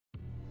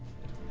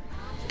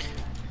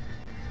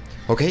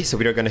Okay, so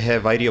we are gonna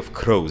have idea of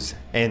crows,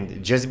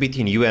 and just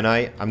between you and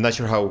I'm not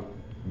sure how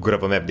good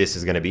of a map this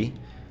is gonna be.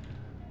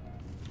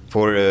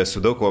 For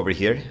Sudoku over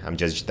here, I'm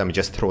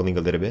just trolling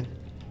a little bit.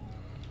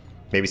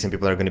 Maybe some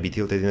people are gonna be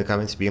tilted in the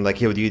comments, being like,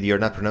 "Yo, dude, you're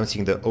not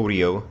pronouncing the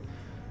ONRYO."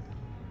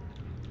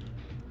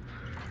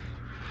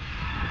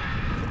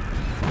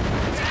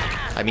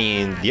 I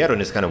mean, the other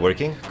one is kind of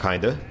working,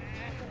 kinda.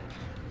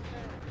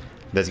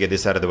 Let's get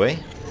this out of the way.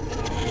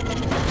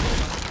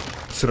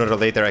 Sooner or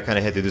later, I kind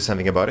of had to do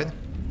something about it.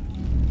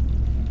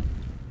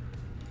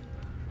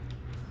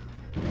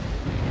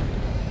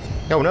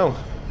 Oh no.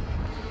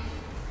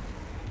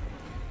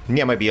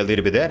 Nia might be a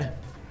little bit dead.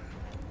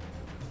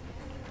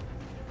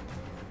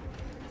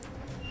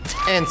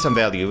 And some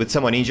value. With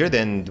someone injured,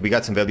 and we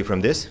got some value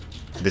from this.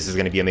 This is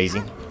gonna be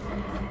amazing.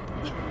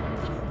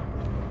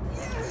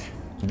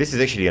 This is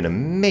actually an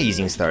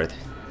amazing start.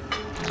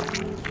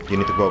 You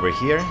need to go over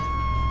here.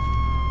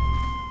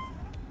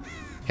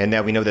 And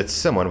now we know that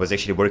someone was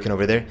actually working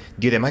over there.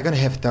 Dude, am I gonna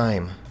have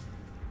time?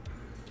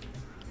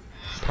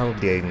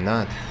 Probably I'm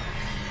not.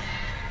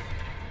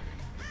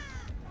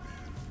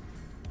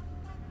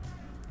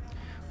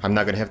 I'm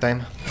not gonna have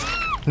time.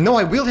 No,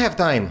 I will have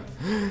time!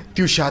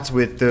 2 shots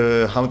with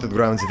Haunted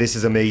Grounds. This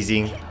is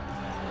amazing.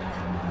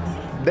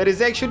 That is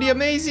actually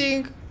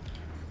amazing!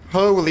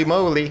 Holy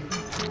moly!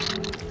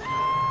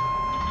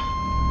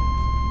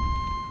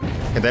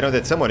 And I know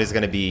that someone is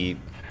gonna be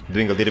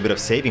doing a little bit of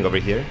saving over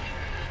here.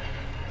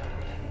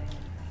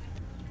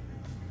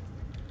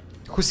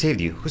 Who saved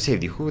you? Who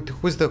saved you?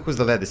 Who's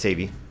the lad that saved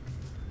you?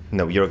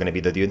 No, you're gonna be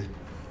the dude.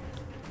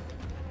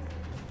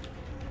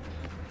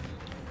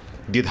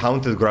 Dude,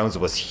 Haunted Grounds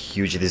was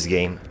huge this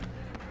game.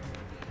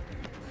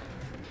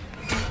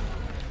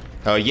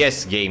 Oh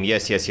yes, game.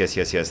 Yes.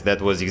 That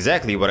was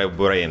exactly what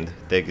I aimed.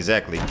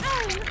 Exactly.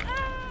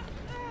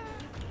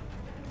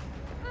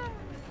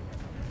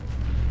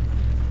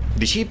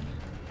 Did she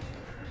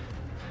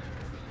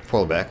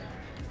fall back?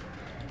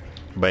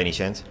 By any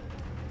chance?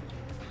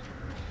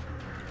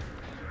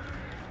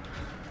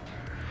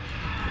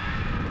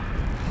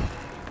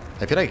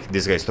 I feel like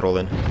this guy's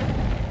trolling.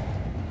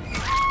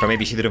 Or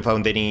maybe she didn't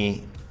find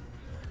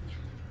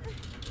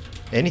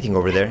anything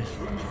over there.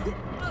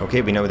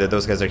 Okay, we know that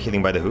those guys are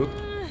healing by the hook.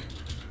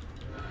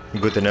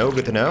 Good to know,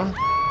 good to know.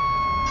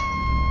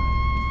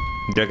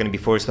 They're gonna be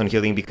forced on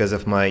healing because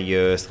of my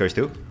Scourge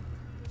too.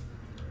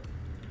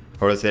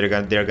 Or else they're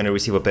gonna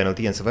receive a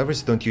penalty, and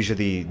survivors don't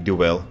usually do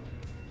well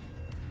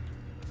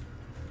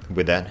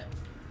with that.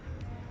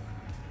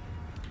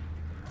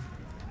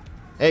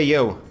 Hey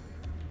yo!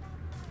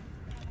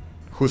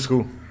 Who's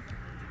who?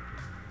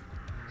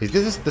 Is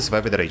this the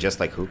survivor that I just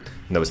like hooked?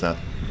 No, it's not.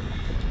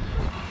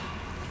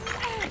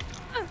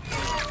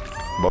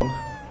 Boom.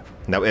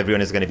 Now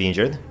everyone is gonna be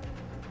injured.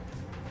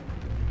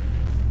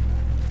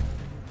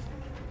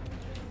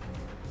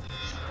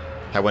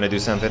 I wanna do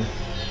something.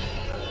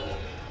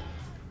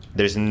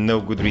 There's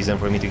no good reason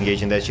for me to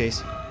engage in that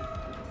chase.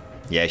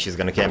 Yeah, she's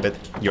gonna camp it.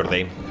 You're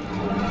lame.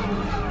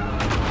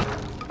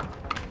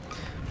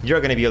 You're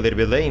gonna be a little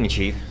bit lame,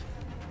 Chief.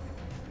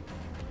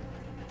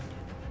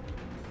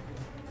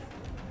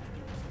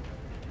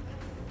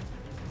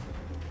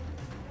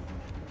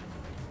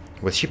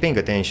 Was she paying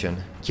attention?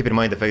 Keep in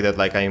mind the fact that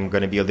like I'm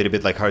gonna be a little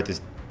bit like hard to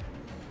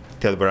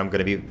tell where I'm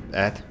gonna be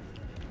at.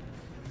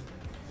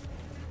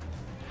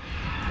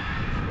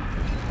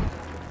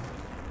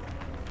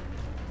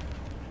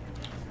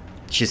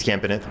 She's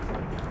camping it.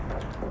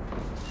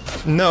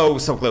 No,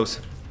 so close.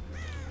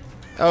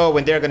 Oh,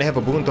 when they're gonna have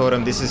a boon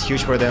totem, this is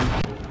huge for them.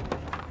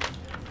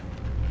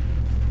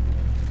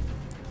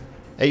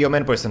 Hey, yo,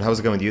 man person, how's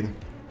it going, dude?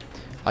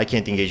 I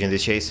can't engage in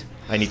this chase.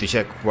 I need to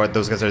check what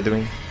those guys are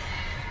doing.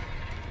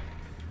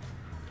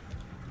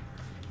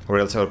 Or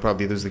else I'll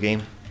probably lose the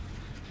game.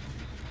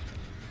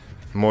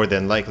 More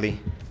than likely.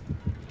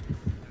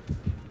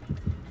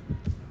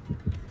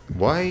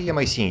 Why am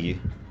I seeing you?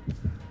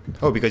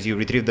 Oh, because you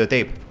retrieved the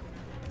tape.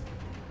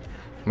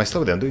 My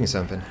slowdown doing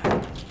something.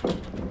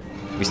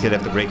 We still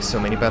have to break so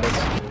many battles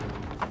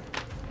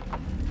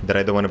that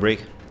I don't want to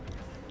break.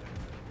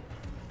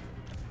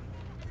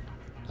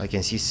 I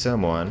can see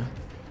someone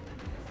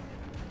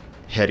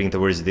heading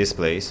towards this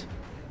place.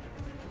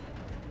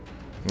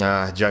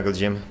 Ah, jungle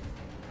gym.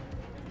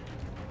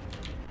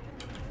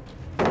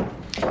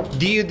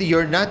 Dude,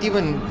 you're not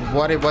even...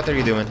 What are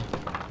you doing?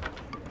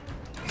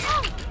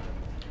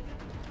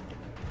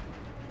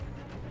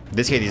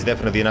 This kid is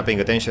definitely not paying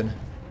attention.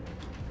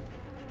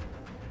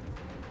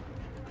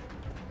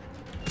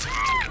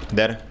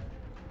 There.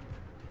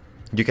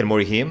 You can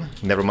more him.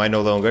 Never mind,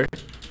 no longer.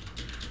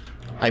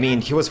 I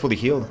mean, he was fully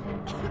healed.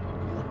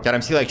 God,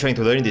 I'm still like trying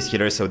to learn this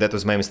healer, so that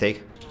was my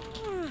mistake.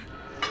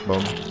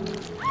 Boom.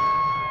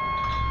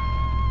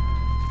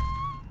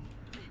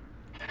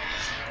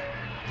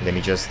 Let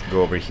me just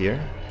go over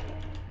here.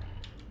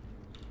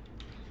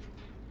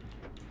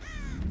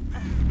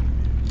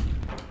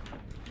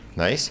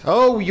 Nice.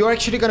 Oh, you're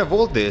actually gonna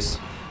vault this.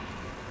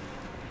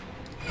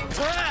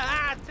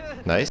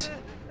 Nice.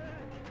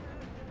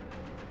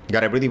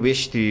 God, I really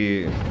wish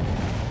to...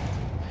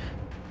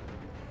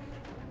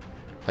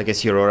 I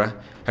guess Aurora.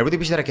 I really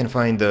wish that I can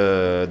find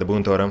the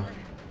Boon Totem.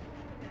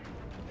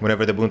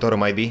 Whenever the Boon Totem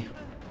might be.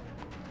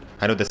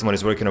 I know that someone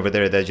is working over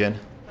there at that gen.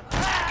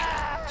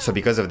 So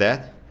because of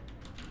that...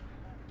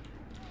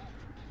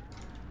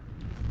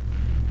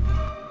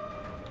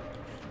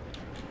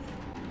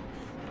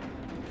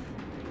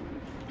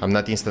 I'm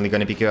not instantly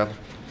gonna pick you up.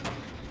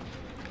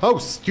 Oh,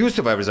 2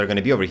 survivors are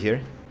gonna be over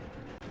here.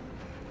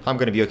 I'm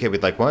gonna be okay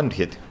with like 1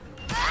 hit.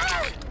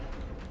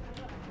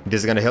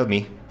 This is gonna help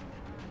me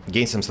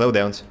gain some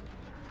slowdowns.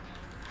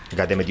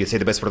 God damn it, you say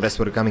the best for last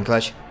for the coming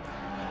clutch.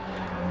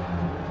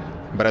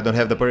 But I don't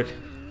have the perk.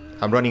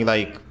 I'm running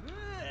like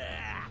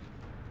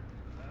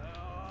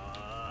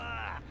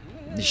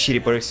the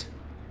shitty perks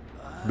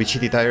with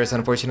shitty tires,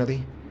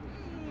 unfortunately.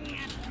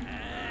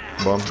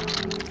 Boom.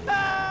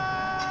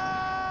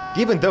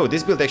 Even though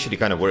this build actually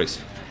kind of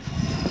works.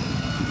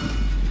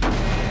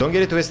 Don't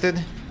get it twisted.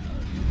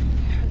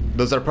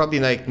 Those are probably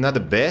like not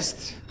the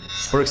best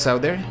perks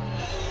out there,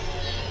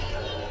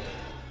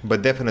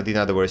 but definitely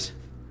not the worst.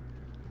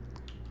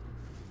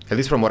 At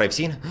least from what I've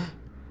seen.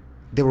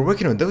 They were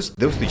working on those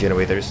 2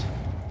 generators.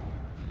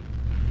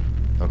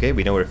 Okay,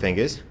 we know where Fang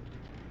is.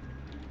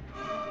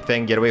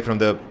 Fang, get away from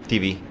the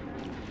TV.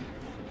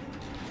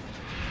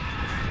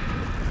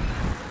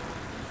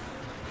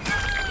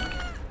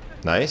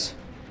 Nice.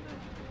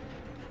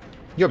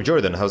 Yo,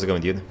 Jordan, how's it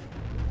going, dude?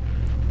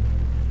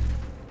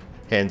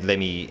 And let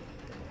me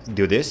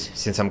do this,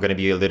 since I'm gonna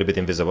be a little bit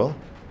invisible.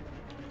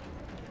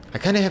 I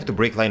kinda have to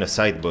break line of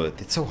sight,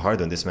 but it's so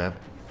hard on this map.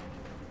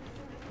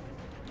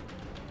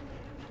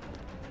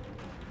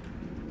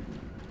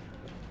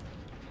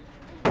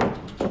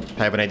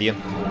 I have an idea.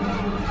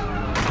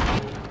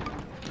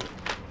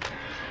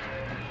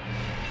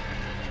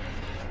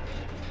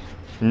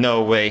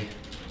 No way.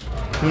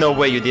 No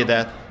way you did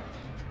that.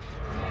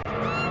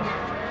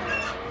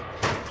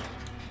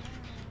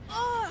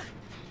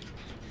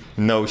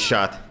 No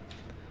shot.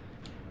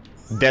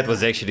 That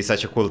was actually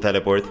such a cool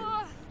teleport.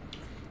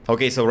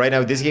 Okay, so right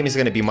now this game is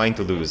gonna be mine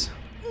to lose.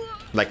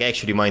 Like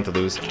actually mine to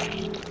lose.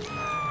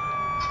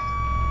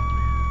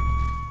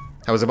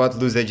 I was about to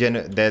lose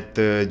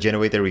that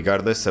generator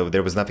regardless, so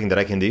there was nothing that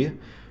I can do.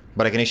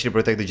 But I can actually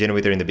protect the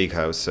generator in the big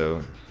house,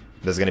 so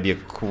that's gonna be a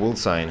cool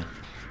sign.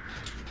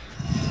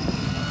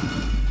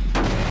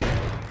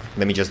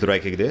 Let me just dry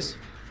kick this.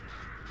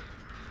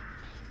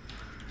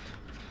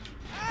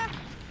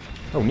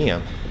 Oh,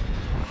 Nia.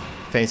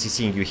 Fancy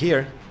seeing you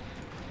here.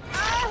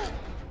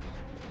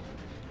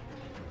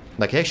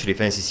 Like, actually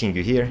fancy seeing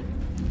you here.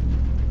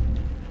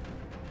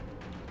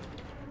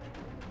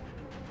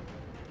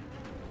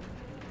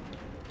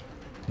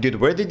 Dude,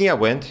 where did Nia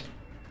went?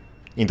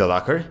 In the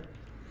locker?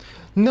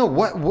 No,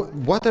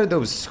 what are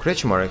those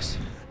scratch marks?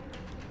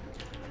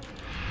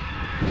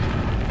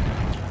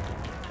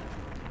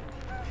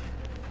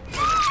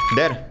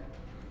 There.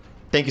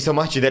 Thank you so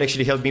much. That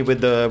actually helped me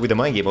with the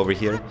mind game over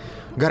here.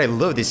 God, I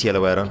love this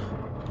yellow add-on.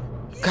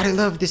 God, I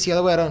love this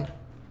yellow add-on.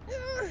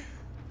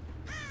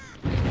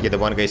 Yeah, the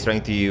one guy is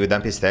trying to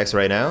dump his stacks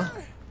right now.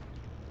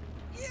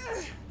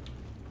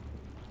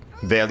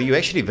 Value,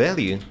 actually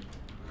value.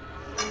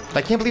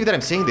 I can't believe that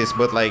I'm saying this,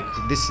 but like,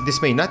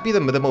 this may not be the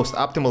most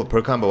optimal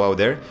per combo out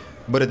there,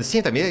 but at the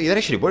same time, it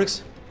actually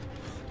works.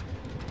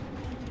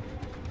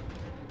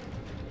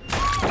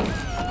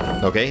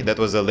 Okay, that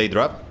was a late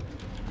drop.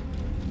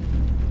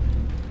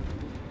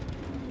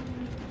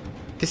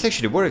 This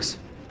actually works.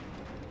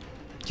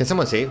 Can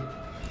someone save?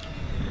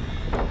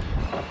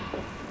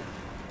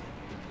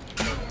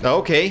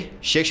 Okay,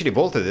 she actually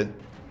vaulted it.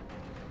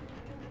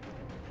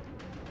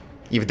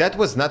 If that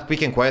was not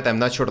quick and quiet, I'm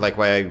not sure like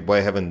why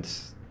I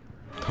haven't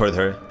heard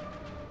her.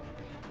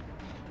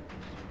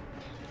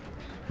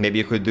 Maybe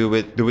you could do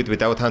it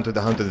without Haunted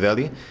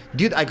value.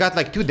 Dude, I got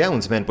like 2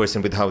 downs man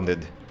person with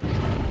Haunted.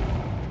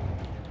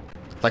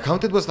 Like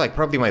Haunted was like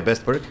probably my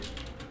best perk.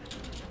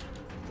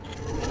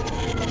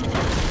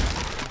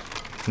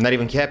 Not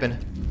even capping.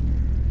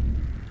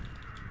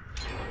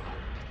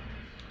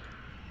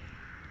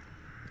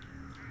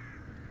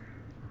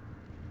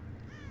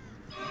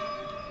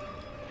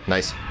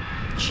 Nice.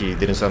 She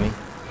didn't saw me.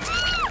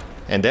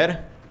 And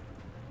there.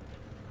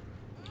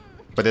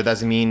 But that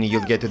doesn't mean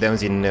you'll get 2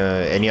 downs in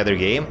any other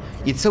game.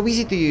 It's so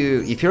easy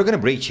to... If you're gonna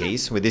break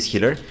chase with this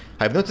healer,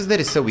 I've noticed that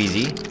it's so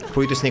easy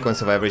for you to sneak on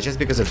survivors just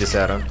because of this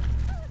add-on.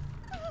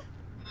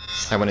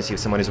 I wanna see if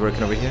someone is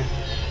working over here.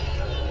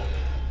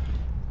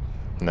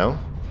 No?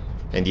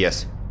 And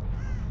yes.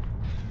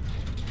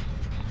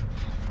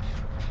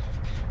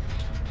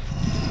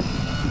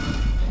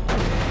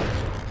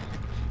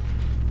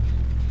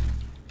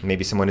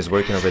 Maybe someone is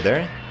working over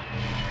there?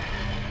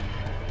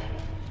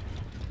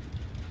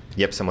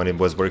 Yep, someone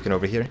was working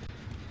over here.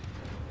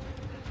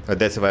 A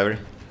dead survivor.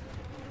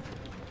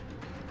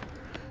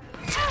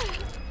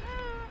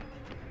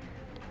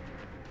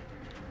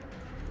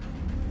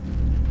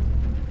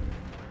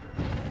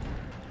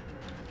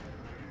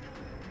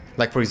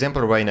 Like, for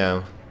example, right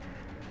now.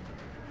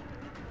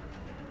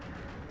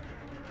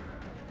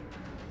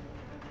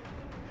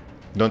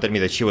 Don't tell me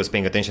that she was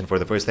paying attention for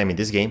the first time in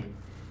this game.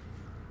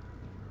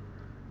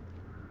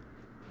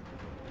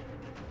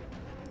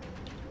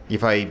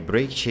 If I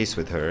break chase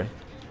with her...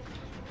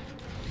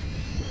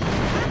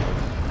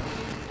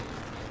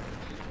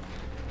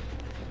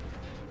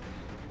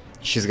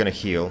 she's gonna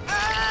heal.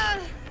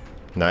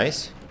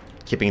 Nice.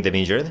 Keeping them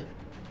injured.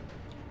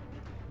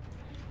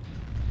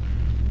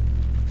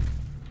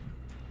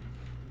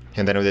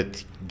 And I know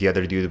that the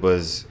other dude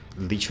was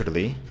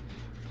literally...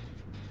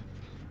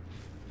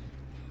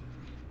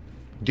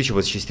 dude,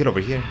 was she still over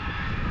here?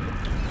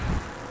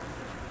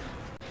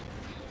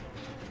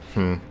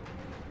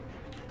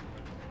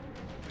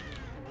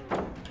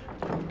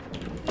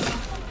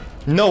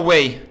 No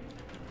way!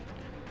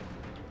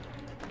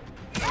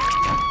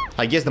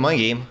 I guessed the mind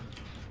game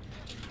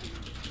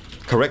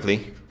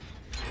correctly.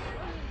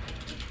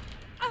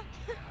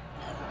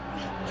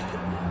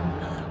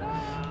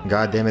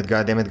 God damn it,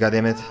 god damn it, god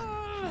damn it.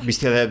 We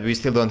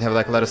still don't have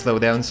like a lot of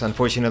slowdowns,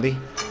 unfortunately.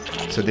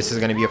 So this is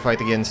gonna be a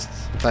fight against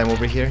time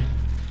over here.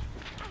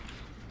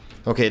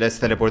 Okay, let's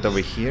teleport over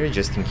here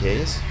just in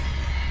case.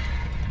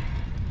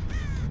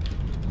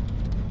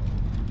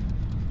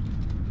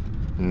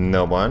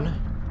 No one.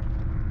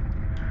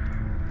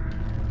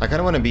 I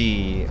kinda wanna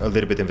be a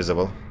little bit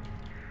invisible.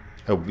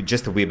 Oh,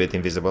 just a wee bit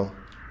invisible.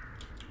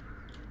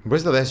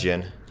 Where's the last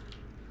gen?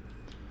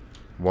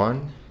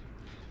 1,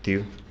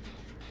 2.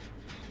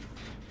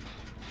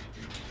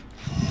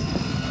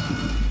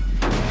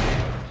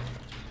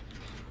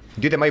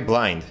 Dude, am I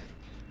blind?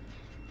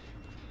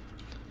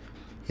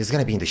 He's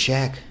gonna be in the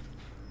shack.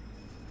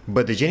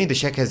 But the gen in the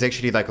shack has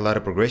actually like a lot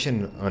of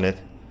progression on it.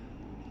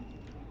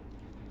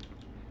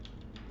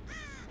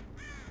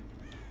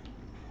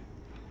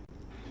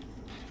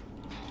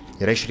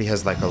 It actually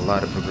has like a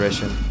lot of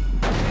progression.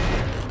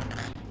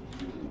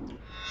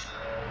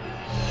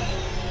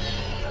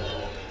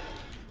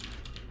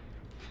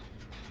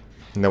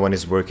 No one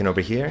is working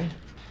over here.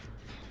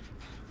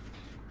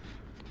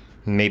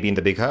 Maybe in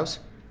the big house?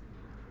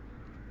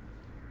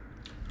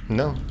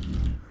 No.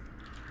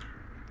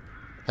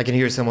 I can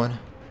hear someone.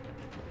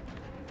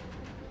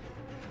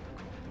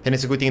 And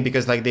it's a good thing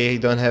because like they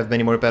don't have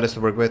many more paddles to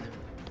work with.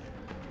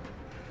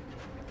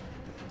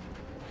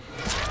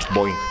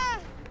 Boing.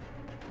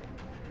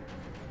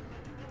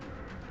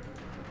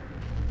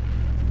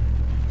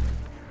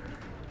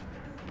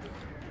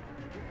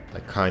 I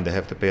kinda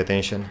have to pay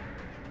attention.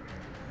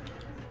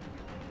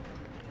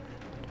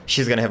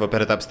 She's gonna have a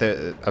pet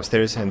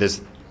upstairs and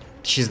there's...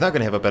 she's not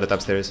gonna have a pet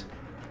upstairs.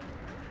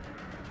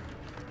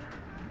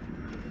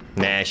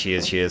 Nah, she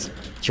is.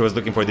 She was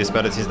looking for this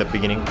pet since the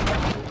beginning.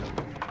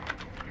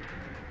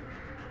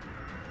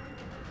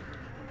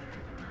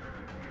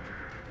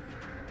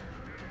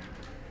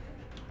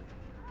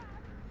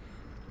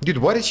 Dude,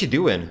 what is she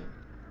doing?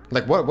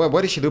 Like,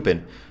 what is she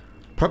looping?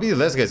 Probably the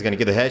last guy is gonna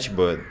get the hatch,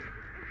 but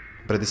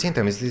at the same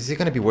time, is it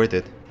gonna be worth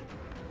it?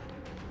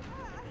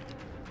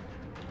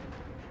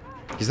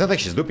 It's not like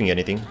she's looping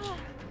anything.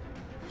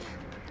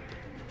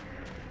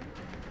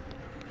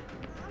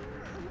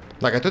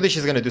 Like, I thought that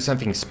she's gonna do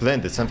something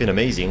splendid, something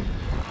amazing.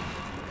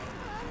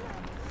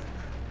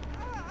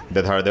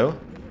 Dead hard though.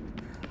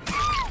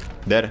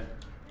 Dead.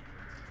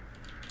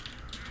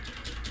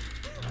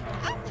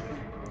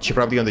 She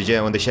probably on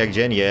the shack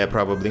gen, yeah,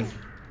 probably.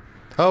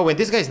 Oh, and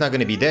this guy's not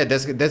gonna be dead.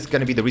 That's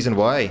gonna be the reason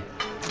why.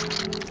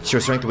 She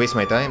was trying to waste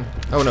my time.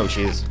 Oh no,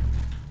 she is.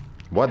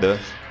 What the?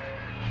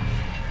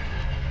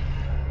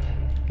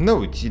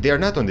 No, they are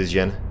not on this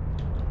gen.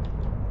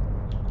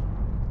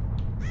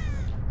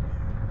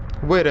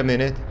 Wait a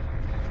minute.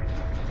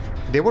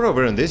 They were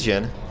over on this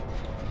gen.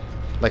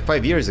 Like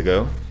 5 years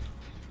ago.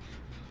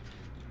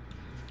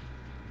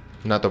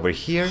 Not over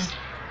here.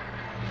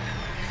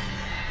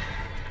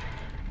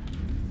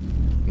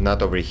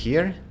 Not over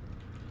here.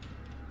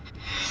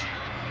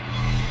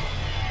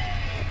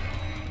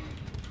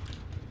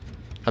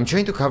 I'm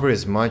trying to cover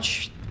as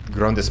much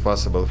ground as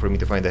possible for me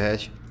to find the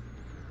hatch.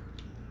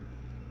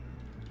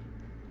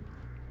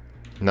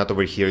 Not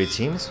over here, it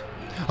seems.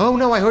 Oh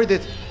no, I heard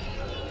it.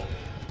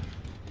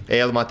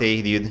 El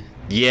Mate, dude.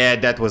 Yeah,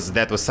 that was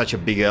such a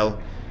big L.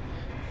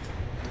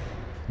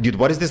 Dude,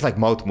 what is this like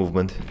mouth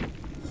movement?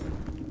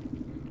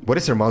 What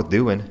is her mouth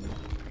doing?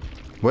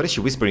 What is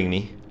she whispering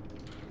me?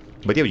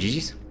 But yeah,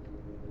 GG's.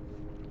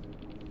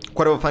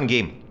 Quite a fun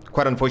game.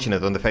 Quite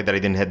unfortunate on the fact that I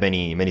didn't have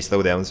many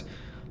slowdowns,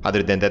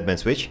 other than Deadman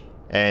Switch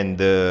and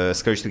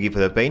Scourge to give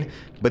her the pain.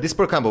 But this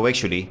pro combo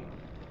actually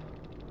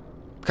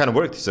kind of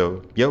worked,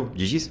 so yo,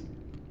 GG's.